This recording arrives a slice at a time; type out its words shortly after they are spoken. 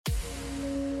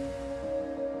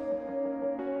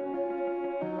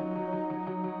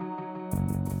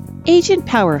Agent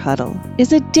Power Huddle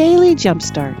is a daily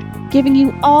jumpstart, giving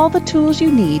you all the tools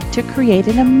you need to create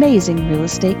an amazing real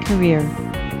estate career.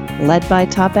 Led by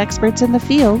top experts in the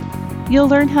field, you'll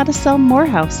learn how to sell more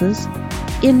houses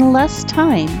in less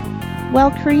time while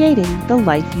creating the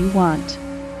life you want.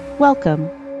 Welcome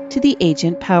to the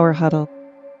Agent Power Huddle.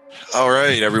 All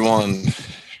right, everyone.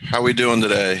 How we doing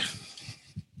today?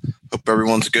 Hope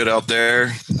everyone's good out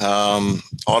there.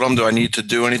 Autumn, do I need to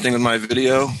do anything with my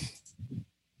video?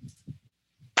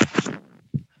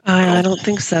 I don't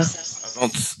think so.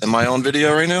 Am I on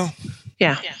video right now?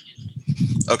 Yeah.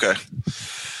 Okay.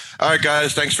 All right,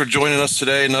 guys. Thanks for joining us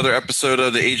today. Another episode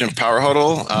of the Agent Power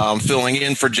Huddle. I'm filling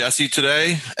in for Jesse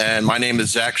today, and my name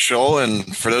is Zach Scholl.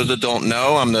 And for those that don't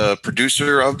know, I'm the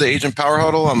producer of the Agent Power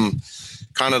Huddle. I'm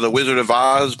kind of the Wizard of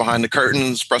Oz behind the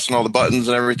curtains, pressing all the buttons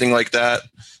and everything like that.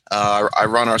 I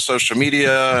run our social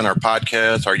media and our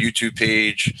podcast, our YouTube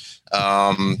page.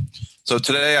 So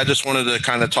today I just wanted to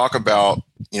kind of talk about,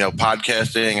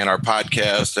 podcasting and our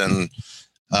podcast and,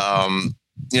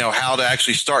 how to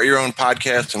actually start your own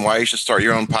podcast and why you should start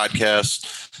your own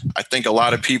podcast. I think a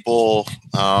lot of people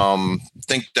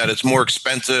think that it's more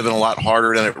expensive and a lot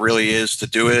harder than it really is to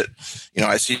do it.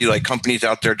 I see like companies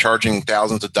out there charging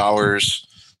thousands of dollars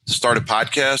to start a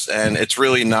podcast, and it's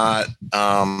really not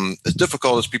as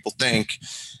difficult as people think.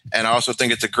 And I also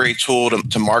think it's a great tool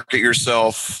to market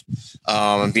yourself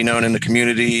and be known in the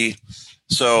community.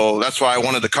 So that's why I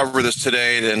wanted to cover this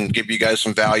today and give you guys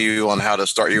some value on how to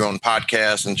start your own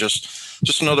podcast and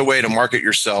just another way to market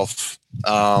yourself.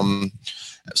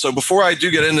 So before I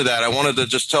do get into that, I wanted to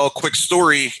just tell a quick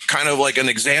story, kind of like an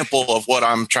example of what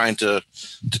I'm trying to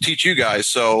teach you guys.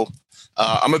 So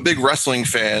I'm a big wrestling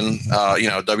fan,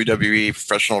 WWE,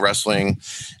 professional wrestling.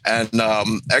 And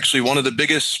actually one of the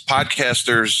biggest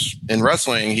podcasters in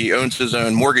wrestling, he owns his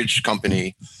own mortgage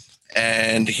company.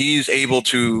 And he's able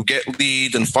to get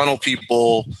leads and funnel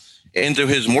people into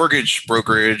his mortgage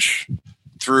brokerage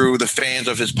through the fans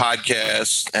of his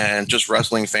podcast and just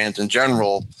wrestling fans in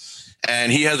general.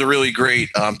 And he has a really great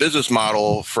business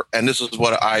model and this is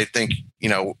what I think,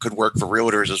 could work for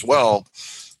realtors as well.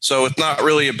 So it's not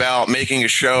really about making a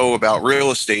show about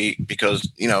real estate because,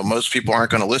 most people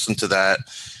aren't going to listen to that.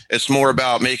 It's more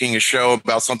about making a show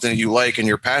about something that you like and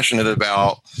you're passionate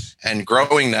about and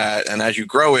growing that. And as you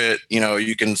grow it,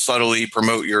 you can subtly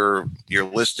promote your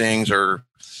listings or,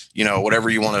 whatever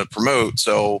you want to promote.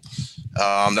 So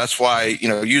that's why,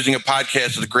 using a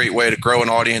podcast is a great way to grow an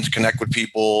audience, connect with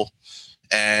people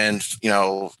and,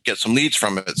 get some leads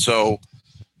from it. So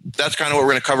that's kind of what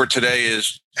we're going to cover today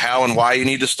is how and why you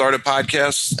need to start a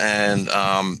podcast and,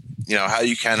 how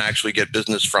you can actually get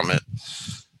business from it.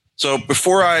 So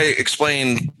before I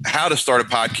explain how to start a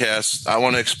podcast, I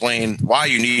want to explain why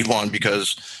you need one,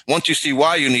 because once you see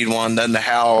why you need one, then the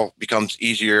how becomes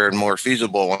easier and more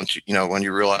feasible once when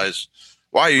you realize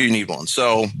why you need one.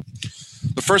 So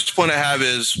the first point I have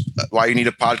is why you need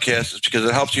a podcast is because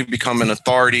it helps you become an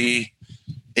authority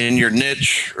in your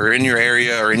niche or in your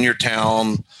area or in your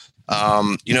town.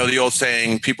 The old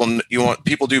saying, people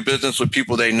do business with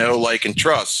people they know, like, and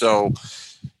trust. So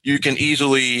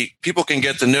people can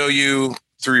get to know you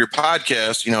through your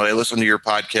podcast. They listen to your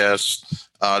podcast,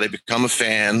 they become a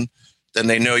fan, then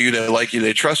they know you, they like you,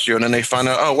 they trust you. And then they find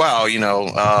out, oh, wow,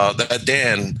 that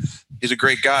Dan, he's a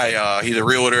great guy. He's a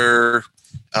realtor.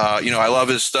 I love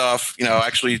his stuff.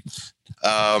 Actually,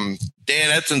 Dan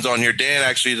Edson's on here. Dan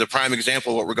actually is a prime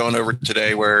example of what we're going over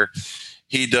today, where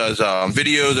he does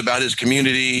videos about his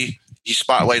community. He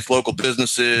spotlights local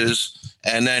businesses.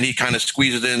 And then he kind of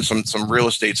squeezes in some real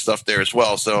estate stuff there as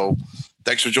well. So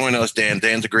thanks for joining us, Dan.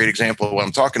 Dan's a great example of what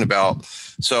I'm talking about.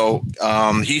 So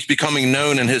he's becoming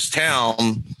known in his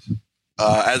town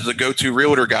as the go-to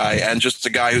realtor guy and just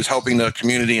the guy who's helping the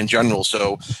community in general.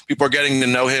 So people are getting to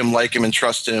know him, like him, and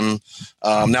trust him.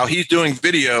 Now he's doing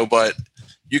video, but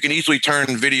you can easily turn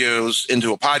videos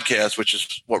into a podcast, which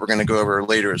is what we're going to go over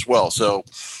later as well. So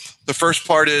the first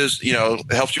part is,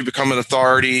 it helps you become an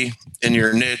authority in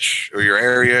your niche or your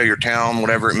area, your town,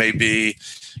 whatever it may be.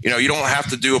 You don't have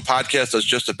to do a podcast that's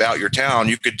just about your town.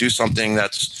 You could do something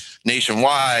that's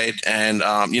nationwide and,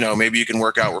 maybe you can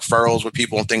work out referrals with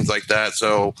people and things like that.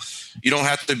 So you don't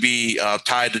have to be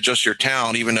tied to just your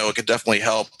town, even though it could definitely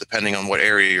help depending on what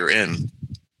area you're in.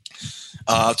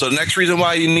 So the next reason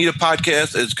why you need a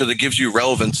podcast is because it gives you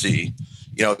relevancy.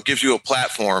 It gives you a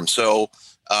platform. So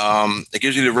it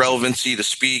gives you the relevancy to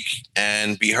speak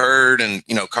and be heard and,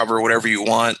 cover whatever you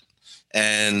want.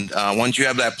 And once you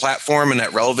have that platform and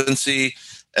that relevancy,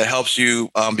 it helps you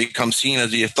become seen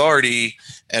as the authority,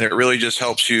 and it really just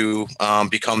helps you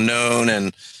become known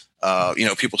and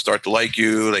people start to like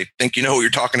you. They think you know what you're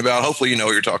talking about. Hopefully you know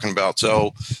what you're talking about.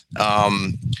 So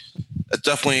it's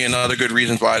definitely another good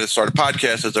reason why to start a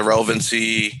podcast is the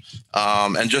relevancy,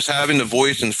 and just having the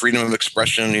voice and freedom of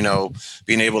expression,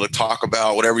 being able to talk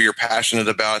about whatever you're passionate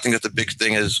about. I think that the big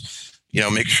thing is,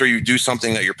 make sure you do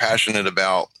something that you're passionate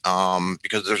about,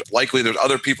 because there's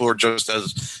other people who are just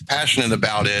as passionate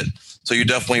about it. So you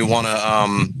definitely want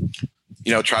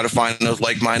to, try to find those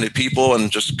like-minded people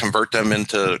and just convert them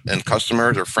into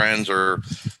customers or friends or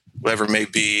whatever it may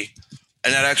be.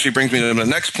 And that actually brings me to the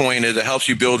next point is it helps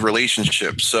you build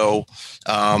relationships. So,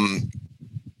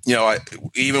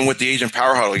 even with the Agent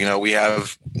Power Huddle, we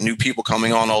have new people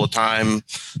coming on all the time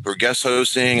who are guest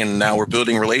hosting, and now we're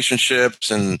building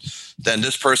relationships. And then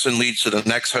this person leads to the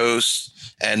next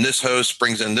host, and this host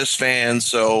brings in this fan.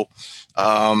 So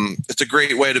it's a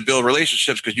great way to build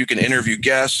relationships because you can interview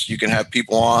guests, you can have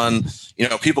people on,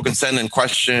 people can send in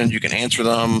questions, you can answer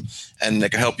them, and they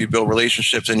can help you build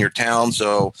relationships in your town.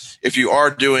 So if you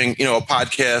are doing, a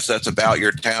podcast that's about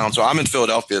your town, so I'm in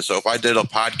Philadelphia. So if I did a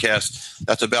podcast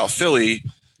that's about Philly,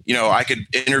 I could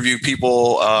interview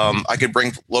people, I could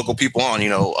bring local people on,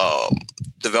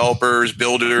 developers,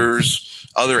 builders,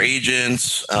 other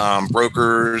agents,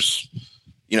 brokers,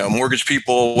 mortgage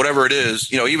people, whatever it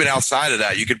is, even outside of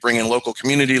that, you could bring in local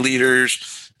community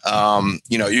leaders.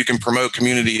 You can promote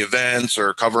community events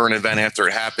or cover an event after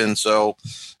it happens. So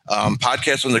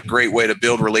podcasting is a great way to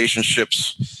build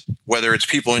relationships, whether it's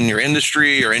people in your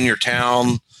industry or in your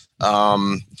town,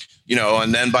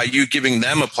 and then by you giving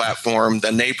them a platform,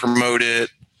 then they promote it,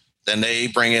 then they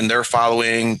bring in their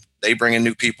following, they bring in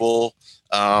new people.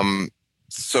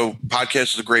 So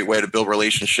podcast is a great way to build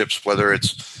relationships, whether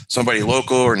it's somebody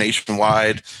local or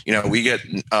nationwide. We get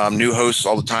new hosts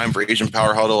all the time for Agent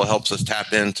Power Huddle. It helps us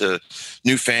tap into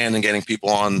new fans and getting people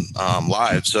on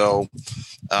live. So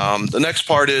the next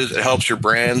part is it helps your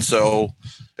brand. So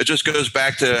it just goes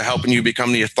back to helping you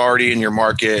become the authority in your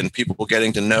market and people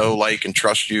getting to know, like, and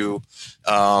trust you.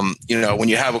 When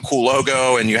you have a cool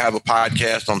logo and you have a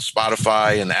podcast on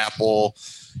Spotify and Apple,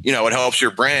 it helps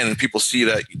your brand and people see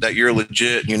that you're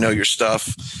legit, your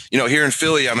stuff. Here in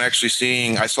Philly,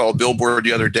 I saw a billboard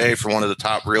the other day for one of the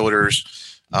top realtors.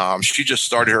 She just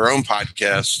started her own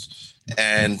podcast,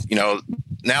 and,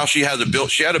 now she had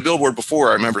a billboard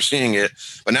before. I remember seeing it,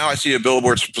 but now I see a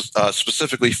billboard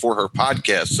specifically for her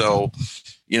podcast. So,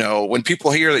 when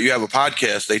people hear that you have a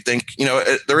podcast, they think,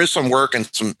 there is some work and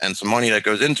some money that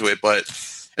goes into it, but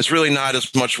it's really not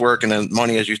as much work and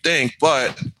money as you think.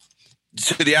 But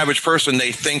to the average person,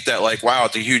 they think that, like, wow,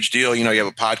 it's a huge deal. You have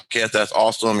a podcast. That's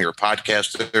awesome. You're a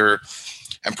podcaster,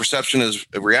 and perception is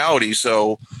a reality.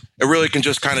 So it really can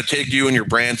just kind of take you and your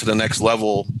brand to the next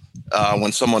level.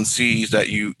 When someone sees that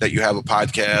you have a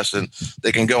podcast, and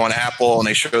they can go on Apple and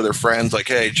they show their friends, like,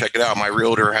 hey, check it out, my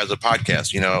realtor has a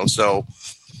podcast, so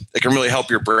it can really help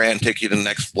your brand take you to the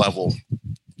next level.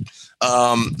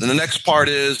 And the next part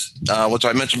is, which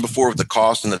I mentioned before with the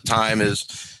cost and the time,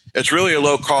 is it's really a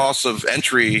low cost of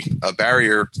entry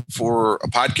barrier for a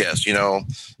podcast.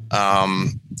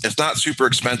 It's not super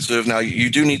expensive. Now, you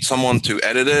do need someone to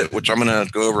edit it, which I'm going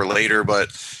to go over later, but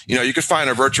you could find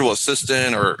a virtual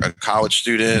assistant or a college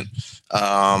student,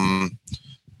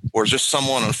 or just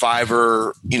someone on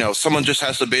Fiverr. Someone just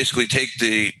has to basically take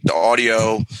the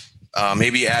audio,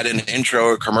 maybe add an intro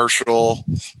or commercial,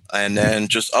 and then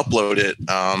just upload it.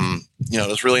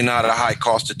 There's really not a high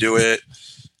cost to do it.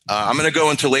 I'm going to go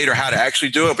into later how to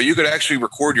actually do it, but you could actually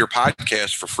record your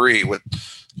podcast for free with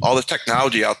all the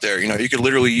technology out there. You could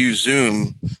literally use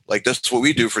Zoom. Like, that's what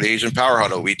we do for the Agent Power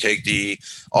Huddle. We take the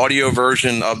audio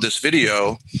version of this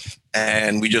video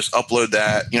and we just upload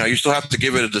that. You still have to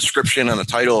give it a description and a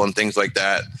title and things like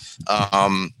that.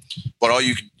 But all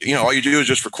you do is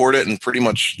just record it and pretty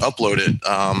much upload it.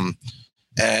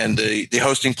 And the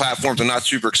hosting platforms are not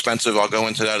super expensive. I'll go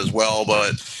into that as well.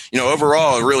 But,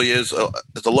 overall, it really is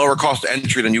it's a lower cost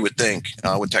entry than you would think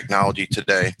with technology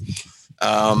today.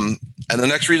 And the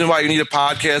next reason why you need a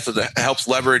podcast is it helps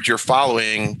leverage your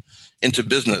following into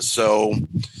business. So,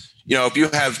 if you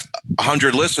have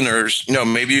 100 listeners,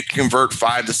 maybe you can convert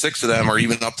 5 to 6 of them, or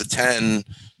even up to 10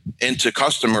 into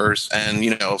customers and,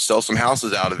 sell some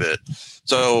houses out of it.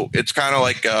 So it's kind of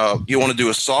like you want to do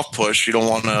a soft push. You don't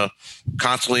want to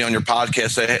constantly on your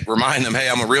podcast remind them, hey,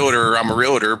 I'm a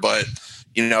realtor. But,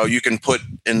 you can put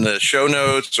in the show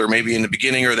notes or maybe in the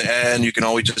beginning or the end, you can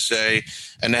always just say,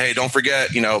 and hey, don't forget,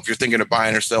 if you're thinking of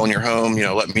buying or selling your home,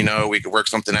 let me know. We could work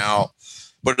something out.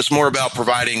 But it's more about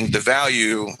providing the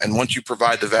value. And once you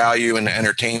provide the value and the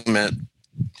entertainment,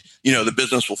 the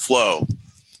business will flow.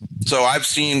 So I've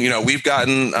seen, we've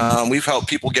helped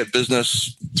people get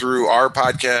business through our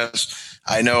podcast.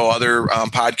 I know other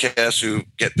podcasts who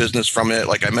get business from it.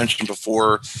 Like I mentioned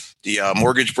before, the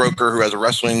mortgage broker who has a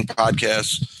wrestling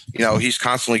podcast, he's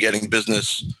constantly getting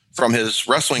business from his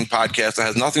wrestling podcast that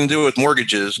has nothing to do with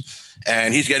mortgages.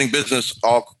 And he's getting business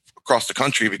all across the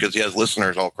country because he has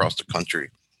listeners all across the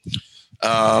country.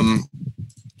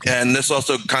 And this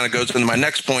also kind of goes into my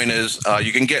next point is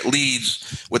you can get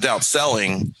leads without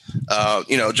selling.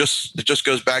 It just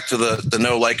goes back to the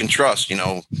know, like, and trust.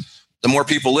 The more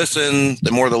people listen,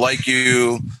 the more they like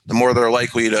you, the more they're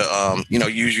likely to,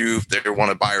 use you if they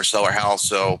want to buy or sell a house.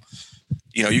 So,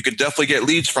 you could definitely get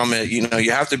leads from it.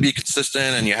 You have to be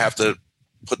consistent and you have to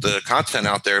put the content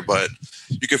out there, but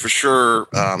you could for sure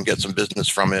get some business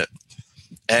from it.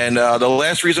 And the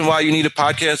last reason why you need a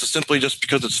podcast is simply just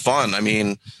because it's fun. I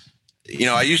mean,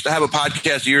 I used to have a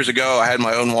podcast years ago. I had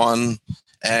my own one,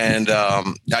 and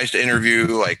I used to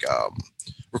interview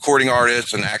recording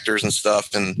artists and actors and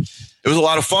stuff. And it was a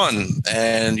lot of fun.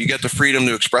 And you get the freedom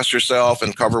to express yourself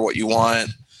and cover what you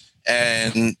want.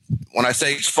 And when I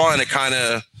say it's fun, it kind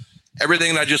of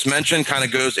everything that I just mentioned kind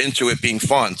of goes into it being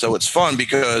fun. So it's fun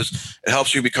because it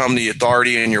helps you become the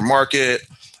authority in your market.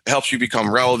 It helps you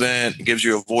become relevant. It gives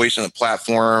you a voice and a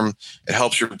platform. It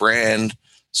helps your brand.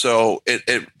 So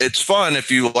it's fun if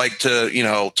you like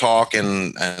to, talk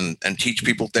and teach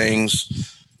people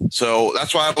things. So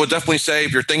that's why I would definitely say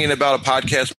if you're thinking about a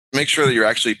podcast, make sure that you're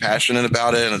actually passionate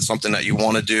about it and it's something that you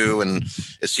want to do and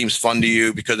it seems fun to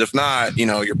you, because if not,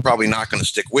 you're probably not going to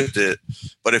stick with it.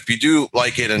 But if you do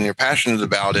like it and you're passionate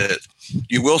about it,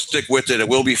 you will stick with it. It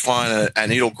will be fun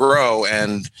and it'll grow,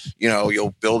 and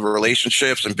you'll build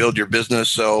relationships and build your business.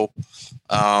 So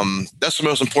that's the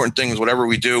most important thing is whatever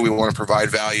we do, we want to provide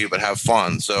value but have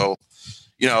fun. So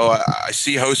I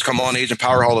see hosts come on Agent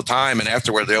Power all the time, and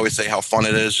afterward they always say how fun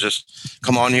it is. Just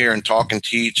come on here and talk and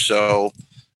teach. So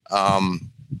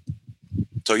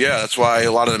yeah, that's why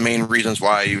a lot of the main reasons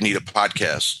why you need a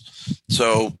podcast.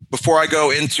 So before I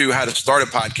go into how to start a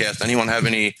podcast, anyone have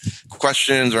any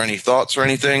questions or any thoughts or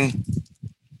anything?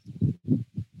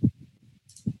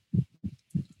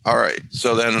 All right.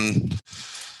 So then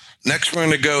next we're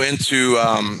going to go into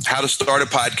how to start a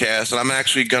podcast. And I'm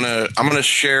actually going to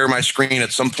share my screen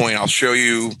at some point. I'll show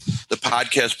you the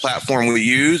podcast platform we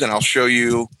use, and I'll show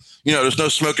you, there's no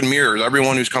smoke and mirrors.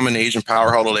 Everyone who's coming to Agent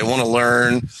Power Huddle, they want to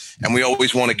learn, and we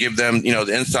always want to give them,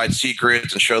 the inside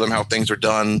secrets and show them how things are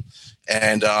done.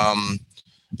 And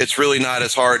it's really not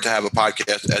as hard to have a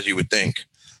podcast as you would think.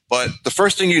 But the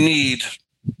first thing you need,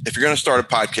 if you're going to start a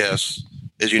podcast,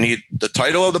 is you need the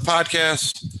title of the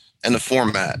podcast and the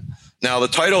format. Now, the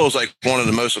title is like one of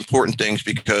the most important things,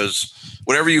 because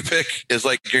whatever you pick is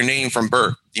like your name from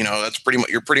birth. That's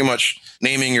you're pretty much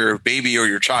naming your baby or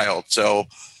your child. So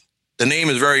the name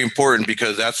is very important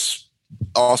because that's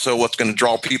also what's going to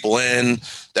draw people in.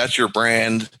 That's your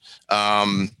brand.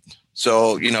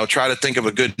 So, try to think of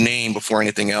a good name before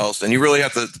anything else. And you really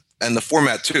have to, and the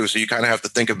format too. So you kind of have to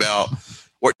think about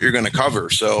what you're going to cover.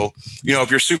 So,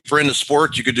 if you're super into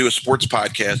sports, you could do a sports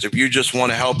podcast. If you just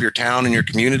want to help your town and your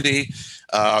community,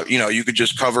 you could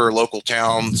just cover local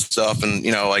town stuff. And,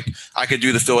 I could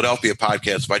do the Philadelphia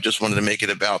podcast if I just wanted to make it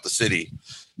about the city.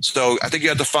 So I think you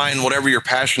have to find whatever you're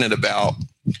passionate about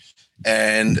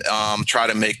and try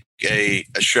to make a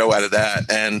show out of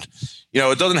that. And,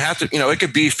 it doesn't have to, it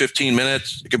could be 15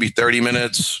 minutes. It could be 30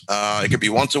 minutes. It could be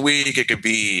once a week. It could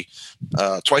be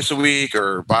twice a week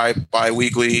or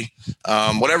bi-weekly.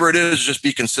 Whatever it is, just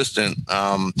be consistent.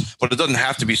 But it doesn't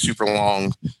have to be super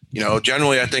long.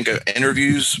 Generally, I think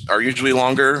interviews are usually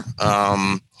longer.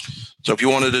 So if you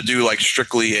wanted to do like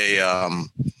strictly an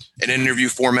interview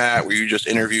format where you just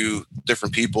interview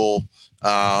different people,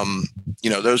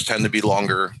 those tend to be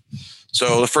longer.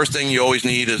 So the first thing you always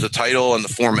need is a title and the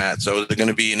format. So is it going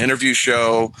to be an interview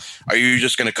show? Are you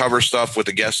just going to cover stuff with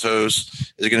a guest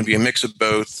host? Is it going to be a mix of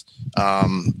both?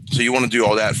 So you want to do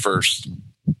all that first.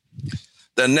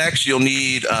 Then next you'll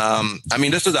need,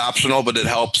 this is optional, but it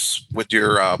helps with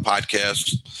your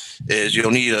podcast, is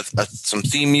you'll need some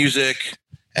theme music,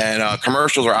 and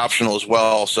commercials are optional as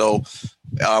well. So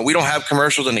we don't have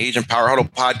commercials in the Agent Power Huddle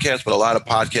podcast, but a lot of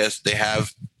podcasts, they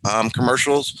have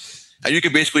commercials. And you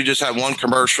could basically just have one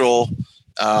commercial,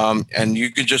 and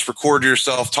you could just record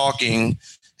yourself talking,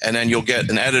 and then you'll get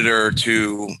an editor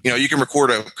to, you can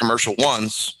record a commercial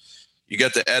once. You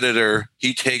get the editor,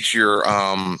 he takes your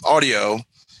audio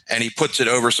and he puts it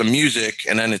over some music,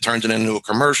 and then it turns it into a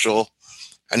commercial.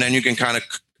 And then you can kind of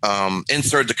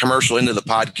insert the commercial into the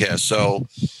podcast. So,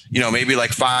 maybe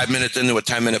like 5 minutes into a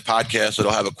 10-minute podcast,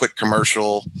 it'll have a quick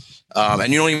commercial.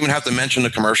 And you don't even have to mention the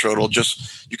commercial.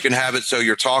 You can have it so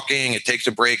you're talking, it takes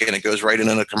a break, and it goes right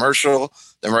into the commercial.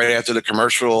 Then right after the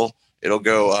commercial, it'll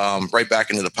go right back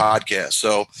into the podcast.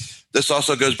 So this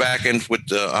also goes back in with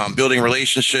the building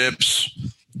relationships,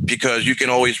 because you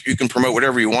can promote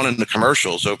whatever you want in the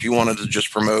commercial. So if you wanted to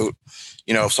just promote,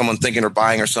 if someone thinking or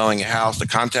buying or selling a house to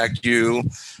contact you,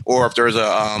 or if there's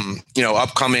a,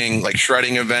 upcoming like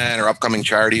shredding event or upcoming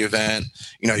charity event,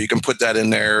 you can put that in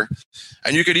there.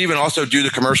 And you could even also do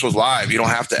the commercials live. You don't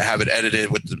have to have it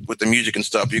edited with the music and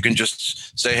stuff. You can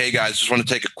just say, hey guys, just want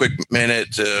to take a quick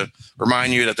minute to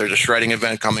remind you that there's a shredding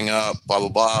event coming up, blah, blah,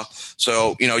 blah.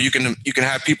 So, you can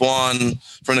have people on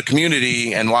from the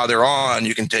community, and while they're on,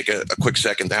 you can take a quick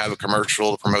second to have a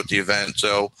commercial to promote the event.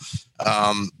 So,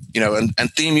 and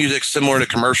theme music similar to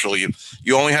commercial. You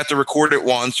only have to record it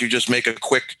once. You just make a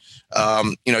quick,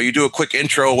 you do a quick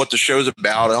intro, what the show's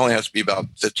about. It only has to be about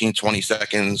 15, 20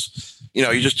 seconds.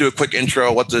 You just do a quick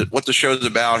intro, what the show's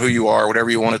about, who you are,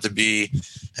 whatever you want it to be,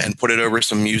 and put it over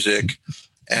some music.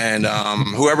 And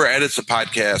whoever edits the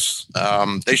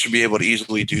podcast, they should be able to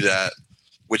easily do that,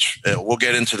 which we'll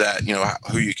get into that,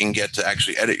 who you can get to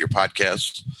actually edit your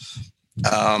podcast.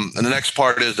 And the next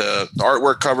part is the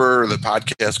artwork cover, the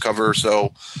podcast cover.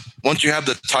 So once you have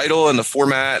the title and the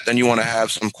format, then you want to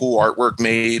have some cool artwork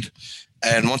made.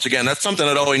 And once again, that's something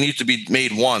that only needs to be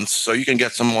made once. So you can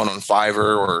get someone on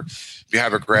Fiverr, or if you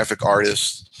have a graphic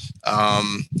artist.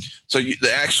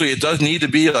 It does need to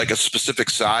be like a specific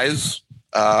size,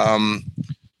 but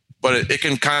it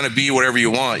can kind of be whatever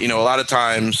you want. A lot of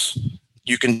times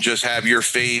you can just have your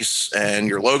face and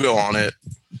your logo on it.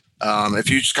 If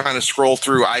you just kind of scroll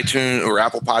through iTunes or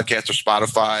Apple Podcasts or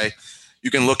Spotify, you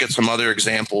can look at some other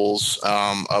examples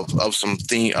of some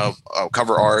theme of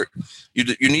cover art.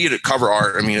 You need a cover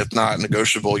art. I mean, it's not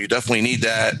negotiable. You definitely need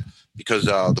that, because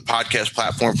the podcast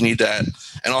platforms need that,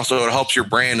 and also it helps your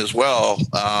brand as well.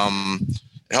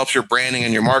 It helps your branding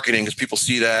and your marketing, because people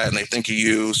see that and they think of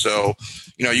you. So,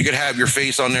 you could have your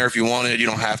face on there if you wanted. You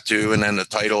don't have to. And then the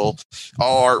title,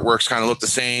 all artworks kind of look the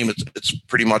same. It's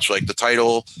pretty much like the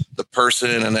title, the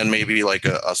person, and then maybe like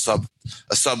a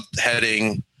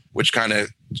subheading, which kind of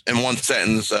in one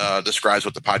sentence describes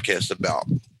what the podcast is about.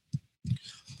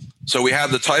 So we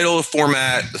have the title, the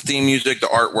format, the theme music, the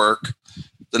artwork.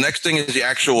 The next thing is the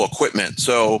actual equipment.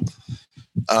 So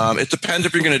it depends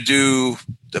if you're going to do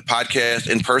the podcast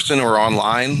in person or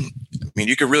online. I mean,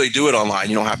 you could really do it online.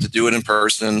 You don't have to do it in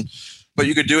person, but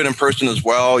you could do it in person as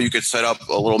well. You could set up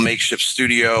a little makeshift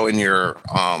studio in your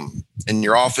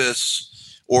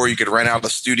office, or you could rent out a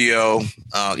studio,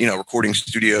 recording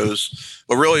studios.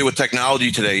 But really with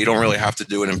technology today, you don't really have to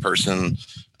do it in person.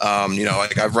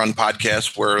 Like I've run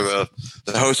podcasts where the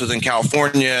host is in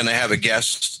California and they have a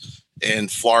guest in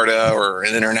Florida or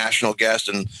an international guest.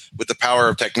 And with the power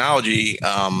of technology,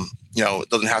 it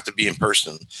doesn't have to be in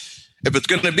person. If it's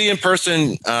going to be in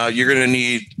person, you're going to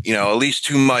need, at least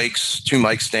two mics, two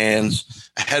mic stands,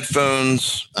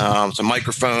 headphones, some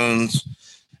microphones,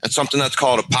 and something that's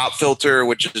called a pop filter,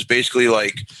 which is basically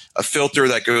like a filter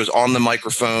that goes on the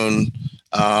microphone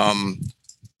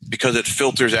because it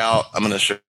filters out. I'm going to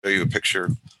show you a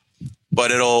picture, but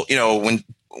it'll, when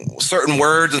certain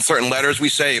words and certain letters we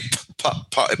say,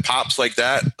 it pops like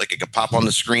that, like it could pop on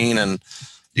the screen and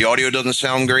the audio doesn't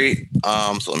sound great.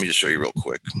 So let me just show you real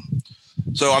quick.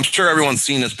 So I'm sure everyone's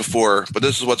seen this before, but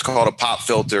this is what's called a pop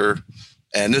filter.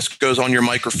 And this goes on your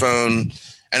microphone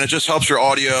and it just helps your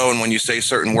audio. And when you say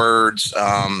certain words,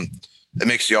 it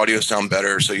makes the audio sound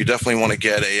better. So you definitely want to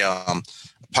get a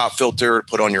pop filter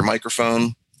put on your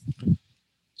microphone.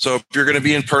 So if you're going to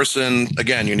be in person,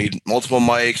 again, you need multiple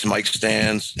mics, mic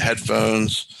stands,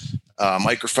 headphones,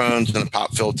 microphones, and a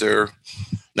pop filter.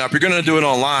 Now, if you're going to do it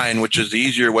online, which is the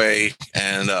easier way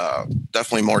and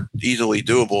definitely more easily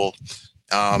doable,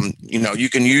 you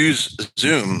can use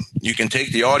Zoom. You can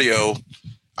take the audio.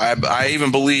 I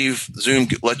even believe Zoom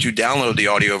lets you download the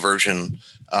audio version.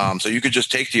 So you could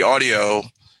just take the audio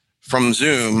from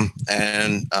Zoom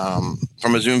and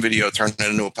from a Zoom video, turn it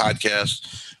into a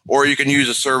podcast. Or you can use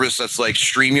a service that's like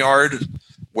StreamYard,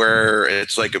 where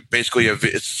it's like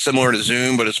it's similar to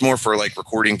Zoom, but it's more for like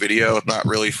recording video. It's not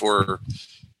really for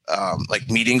like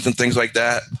meetings and things like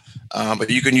that. But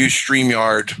you can use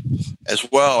StreamYard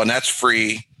as well, and that's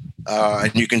free.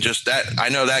 And you can I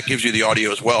know that gives you the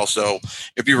audio as well. So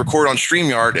if you record on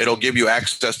StreamYard, it'll give you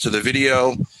access to the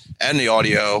video and the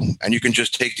audio, and you can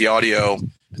just take the audio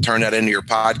and turn that into your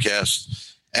podcast.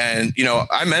 And,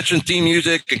 I mentioned theme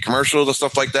music and commercials and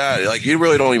stuff like that. Like, you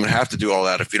really don't even have to do all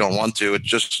that if you don't want to. It's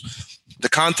just the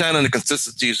content and the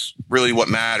consistency is really what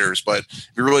matters. But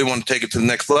if you really want to take it to the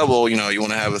next level, you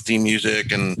want to have a theme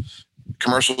music and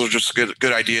commercials are just a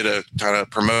good idea to kind of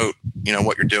promote,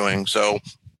 what you're doing. So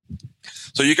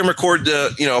you can record a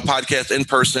podcast in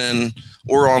person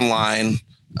or online.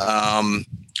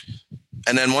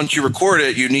 And then once you record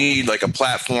it, you need like a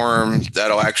platform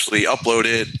that'll actually upload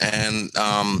it. And,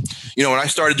 when I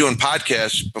started doing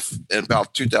podcasts in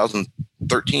about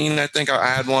 2013, I think I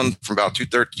had one from about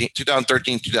 2013,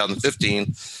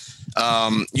 2015.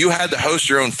 You had to host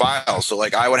your own file. So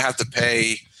like I would have to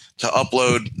pay to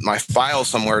upload my file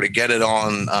somewhere to get it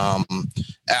on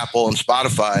Apple and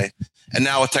Spotify. And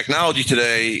now with technology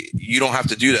today, you don't have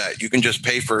to do that. You can just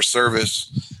pay for a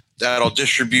service that'll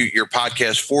distribute your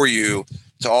podcast for you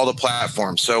to all the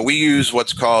platforms. So we use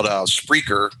what's called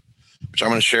Spreaker, which I'm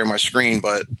going to share my screen,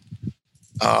 but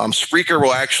Spreaker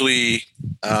will actually,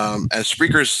 and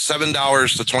Spreaker is $7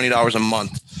 to $20 a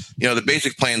month. The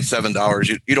basic plan is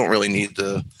 $7. You don't really need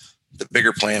the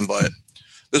bigger plan, but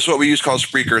this is what we use called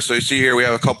Spreaker. So you see here, we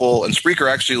have a couple, and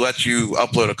Spreaker actually lets you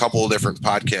upload a couple of different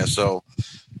podcasts. So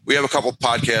we have a couple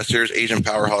podcasts. Here's Agent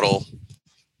Power Huddle.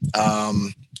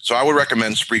 So I would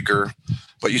recommend Spreaker,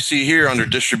 but you see here under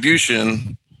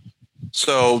distribution.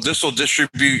 So this will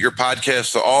distribute your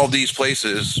podcast to all these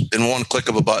places in one click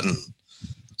of a button.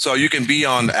 So you can be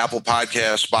on Apple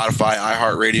Podcasts, Spotify,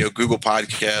 iHeartRadio, Google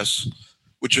Podcasts,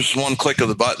 with just one click of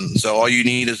the button. So all you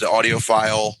need is the audio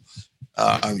file.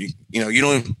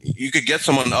 You could get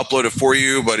someone to upload it for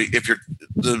you, but if you're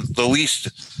the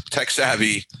least tech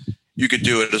savvy, you could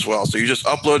do it as well. So you just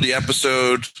upload the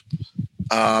episode.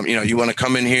 You want to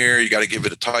come in here, you got to give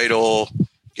it a title,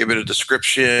 give it a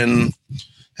description.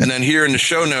 And then here in the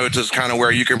show notes is kind of where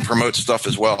you can promote stuff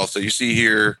as well. So you see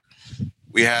here,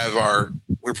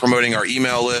 we're promoting our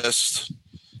email list.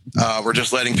 We're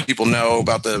just letting people know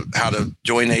about how to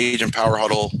join the Agent Power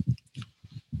Huddle.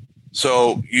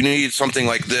 So you need something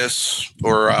like this,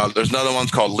 or there's another one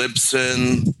called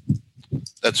Libsyn.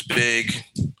 That's big.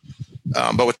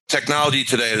 But with technology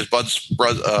today, there's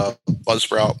Buzzsprout.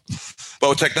 But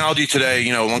with technology today,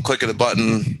 one click of the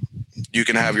button, you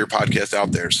can have your podcast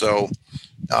out there. So,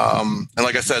 and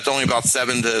like I said, it's only about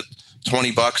 $7 to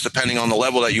 $20, depending on the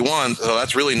level that you want. So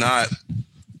that's really not,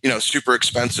 super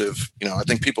expensive. I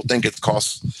think people think it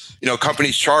costs,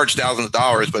 companies charge thousands of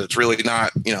dollars, but it's really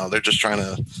not. They're just trying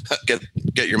to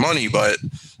get your money, but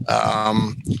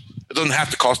it doesn't have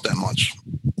to cost that much.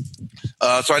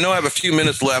 So I know I have a few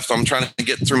minutes left. I'm trying to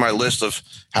get through my list of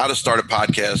how to start a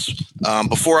podcast.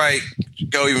 Before I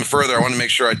go even further, I want to make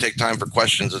sure I take time for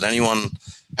questions. Does anyone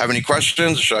have any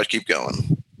questions, or should I keep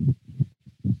going?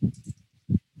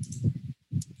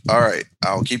 All right,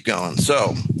 I'll keep going.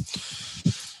 So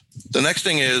the next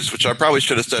thing is, which I probably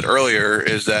should have said earlier,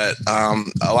 is that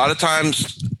a lot of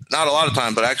times, not a lot of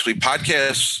time, but actually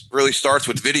podcasts really starts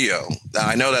with video. Now,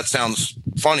 I know that sounds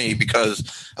funny because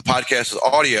a podcast is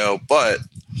audio, but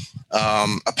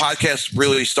a podcast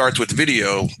really starts with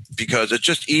video because it's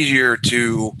just easier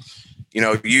to,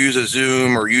 use a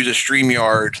Zoom or use a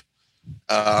StreamYard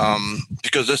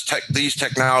because these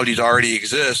technologies already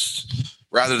exist,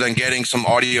 rather than getting some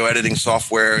audio editing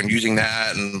software and using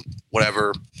that and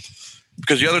whatever.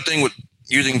 Because the other thing with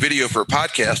using video for a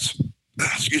podcast,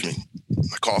 excuse me,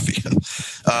 my coffee,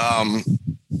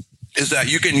 is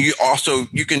that you can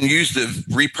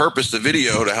repurpose the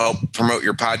video to help promote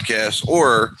your podcast,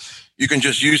 or you can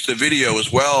just use the video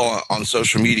as well on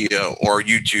social media or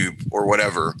YouTube or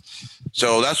whatever.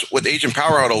 So that's with Agent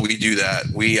Power Huddle. We do that.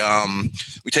 We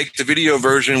take the video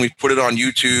version, we put it on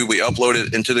YouTube, we upload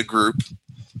it into the group,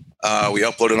 we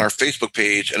upload it on our Facebook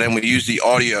page, and then we use the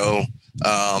audio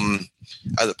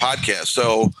as a podcast.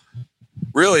 So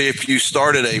really, if you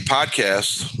started a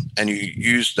podcast and you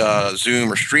used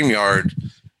Zoom or StreamYard,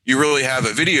 you really have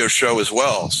a video show as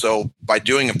well. So by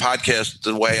doing a podcast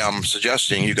the way I'm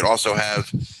suggesting, you could also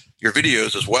have your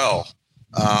videos as well.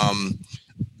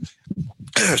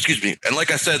 Excuse me. And like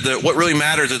I said, what really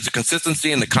matters is the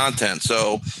consistency and the content.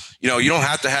 So, you don't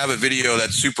have to have a video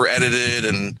that's super edited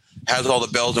and has all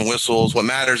the bells and whistles. What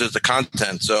matters is the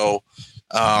content. So,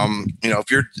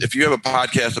 if you have a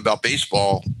podcast about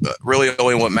baseball, really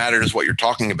only what matters is what you're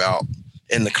talking about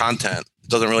in the content. It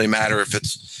doesn't really matter if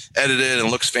it's edited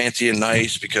and looks fancy and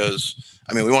nice, because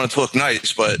we want it to look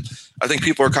nice, but I think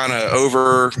people are kind of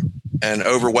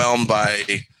overwhelmed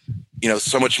by,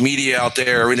 so much media out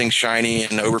there, everything's shiny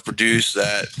and overproduced,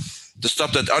 that the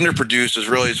stuff that's underproduced is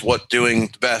really what's doing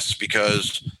the best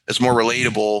because it's more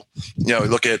relatable.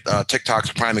 Look at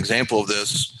TikTok's a prime example of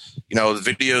this. The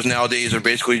videos nowadays are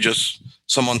basically just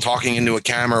someone talking into a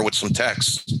camera with some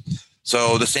text.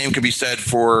 So the same could be said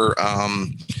for,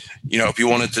 if you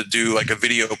wanted to do like a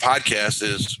video podcast,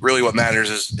 is really what matters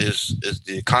is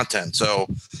the content. So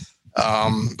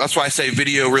That's why I say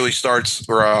video really starts,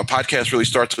 or a podcast really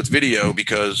starts with video,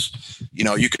 because,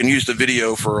 you can use the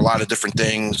video for a lot of different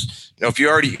things. If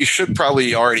you should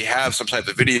probably already have some type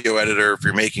of video editor if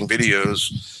you're making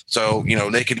videos. So,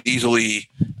 they could easily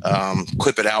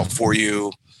clip it out for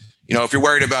you. If you're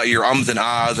worried about your ums and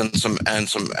ahs and some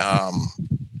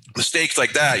mistakes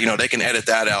like that, they can edit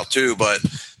that out too. But,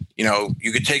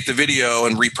 you could take the video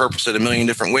and repurpose it a million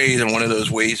different ways. And one of those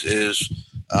ways is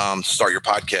to start your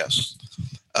podcast.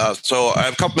 So I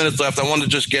have a couple minutes left. I wanted to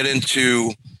just get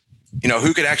into,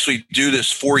 who could actually do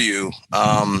this for you.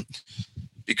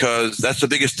 Because that's the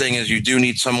biggest thing, is you do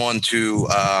need someone to,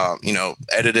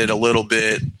 edit it a little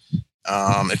bit.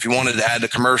 If you wanted to add the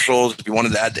commercials, if you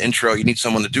wanted to add the intro, you need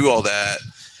someone to do all that.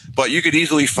 But you could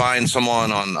easily find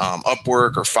someone on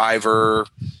Upwork or Fiverr.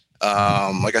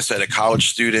 Like I said, a college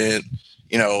student.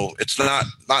 It's not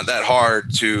that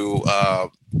hard to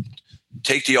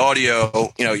take the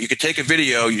audio. You could take a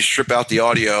video, you strip out the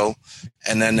audio,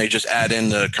 and then they just add in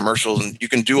the commercials, and you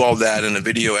can do all that in a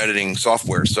video editing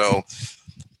software. So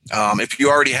if you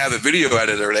already have a video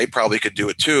editor, they probably could do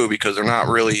it too, because they're not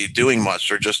really doing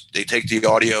much. They take the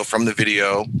audio from the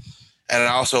video. And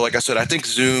also, like I said, I think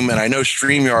Zoom, and I know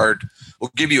StreamYard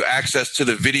will give you access to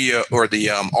the video or the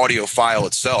audio file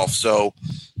itself. So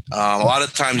a lot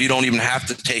of times you don't even have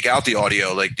to take out the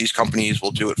audio. Like, these companies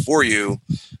will do it for you.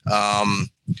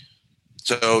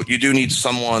 So you do need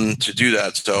someone to do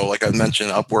that. So like I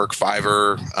mentioned, Upwork,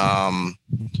 Fiverr,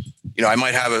 I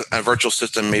might have a virtual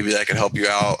system maybe that could help you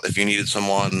out if you needed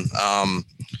someone.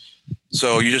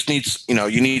 So you just need,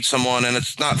 you need someone, and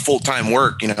it's not full-time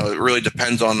work. It really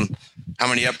depends on how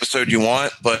many episodes you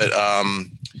want, but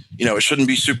it shouldn't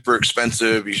be super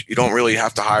expensive. You don't really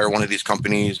have to hire one of these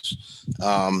companies.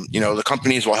 The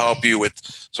companies will help you with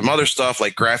some other stuff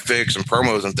like graphics and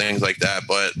promos and things like that.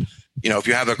 But, if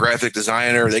you have a graphic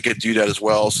designer, they could do that as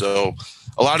well. So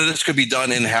a lot of this could be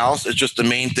done in-house. It's just the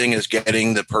main thing is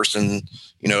getting the person,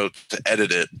 to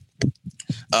edit it.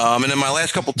 And then my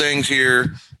last couple things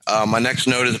here, my next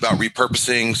note is about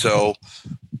repurposing. So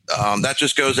that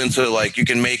just goes into, like, you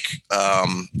can make,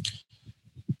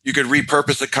 you could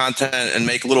repurpose the content and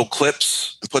make little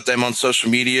clips and put them on social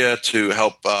media to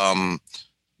help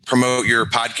promote your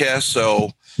podcast.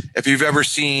 So if you've ever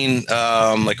seen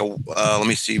let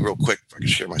me see real quick if I can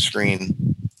share my screen.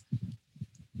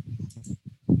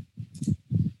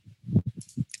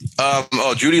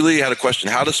 Judy Lee had a question.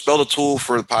 How to spell the tool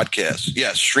for the podcast?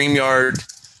 Yes, StreamYard.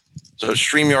 So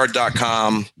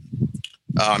StreamYard.com.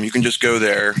 You can just go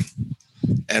there.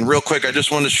 And real quick, I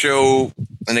just want to show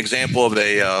an example of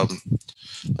a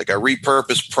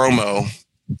repurposed promo.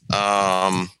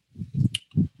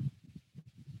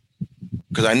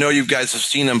 Because I know you guys have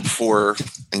seen them before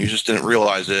and you just didn't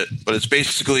realize it. But it's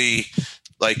basically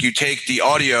like you take the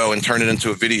audio and turn it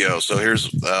into a video. So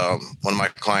here's one of my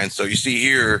clients. So you see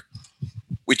here,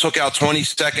 we took out 20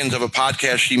 seconds of a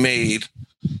podcast she made.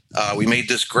 We made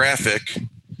this graphic,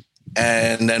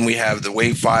 and then we have the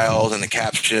WAV files and the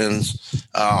captions.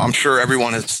 I'm sure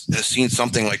everyone has seen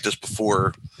something like this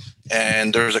before.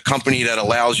 And there's a company that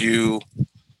allows you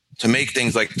to make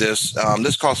things like this.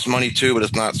 This costs money too, but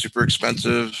it's not super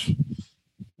expensive,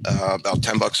 about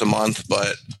 $10 a month.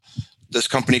 But this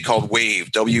company called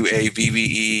Wave,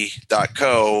 WAVVE.co,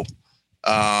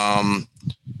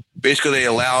 basically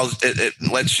it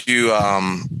lets you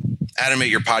animate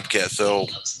your podcast. So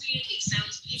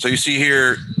you see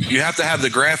here, you have to have the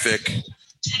graphic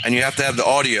and you have to have the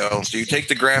audio. So you take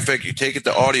the graphic, you take it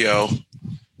to audio,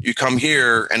 you come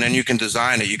here, and then you can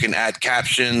design it. You can add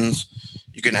captions,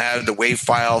 you can have the WAV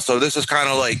file. So this is kind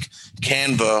of like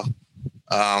Canva.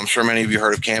 I'm sure many of you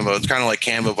heard of Canva. It's kind of like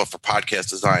Canva, but for podcast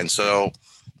design. So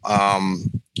I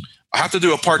have to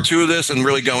do a part 2 of this and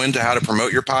really go into how to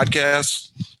promote your podcast,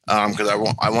 because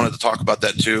I wanted to talk about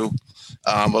that too.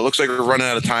 But it looks like we're running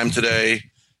out of time today.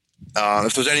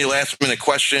 If there's any last minute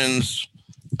questions,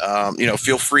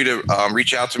 feel free to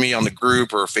reach out to me on the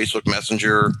group or Facebook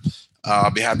Messenger.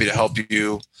 I'll be happy to help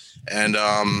you. And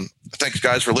thanks,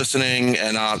 guys, for listening.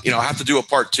 And, I'll have to do a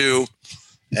part 2.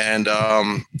 And,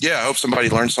 I hope somebody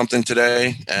learned something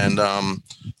today. And I'll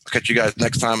catch you guys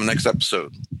next time in the next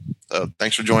episode.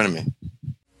 Thanks for joining me.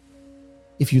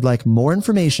 If you'd like more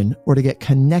information or to get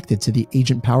connected to the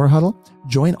Agent Power Huddle,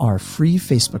 join our free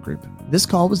Facebook group. This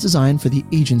call was designed for the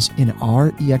agents in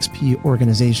our EXP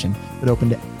organization, but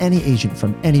open to any agent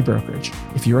from any brokerage.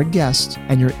 If you're a guest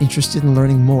and you're interested in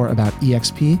learning more about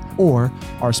EXP or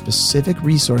our specific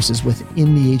resources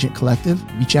within the Agent Collective,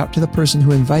 reach out to the person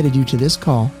who invited you to this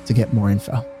call to get more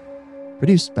info.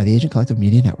 Produced by the Agent Collective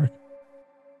Media Network.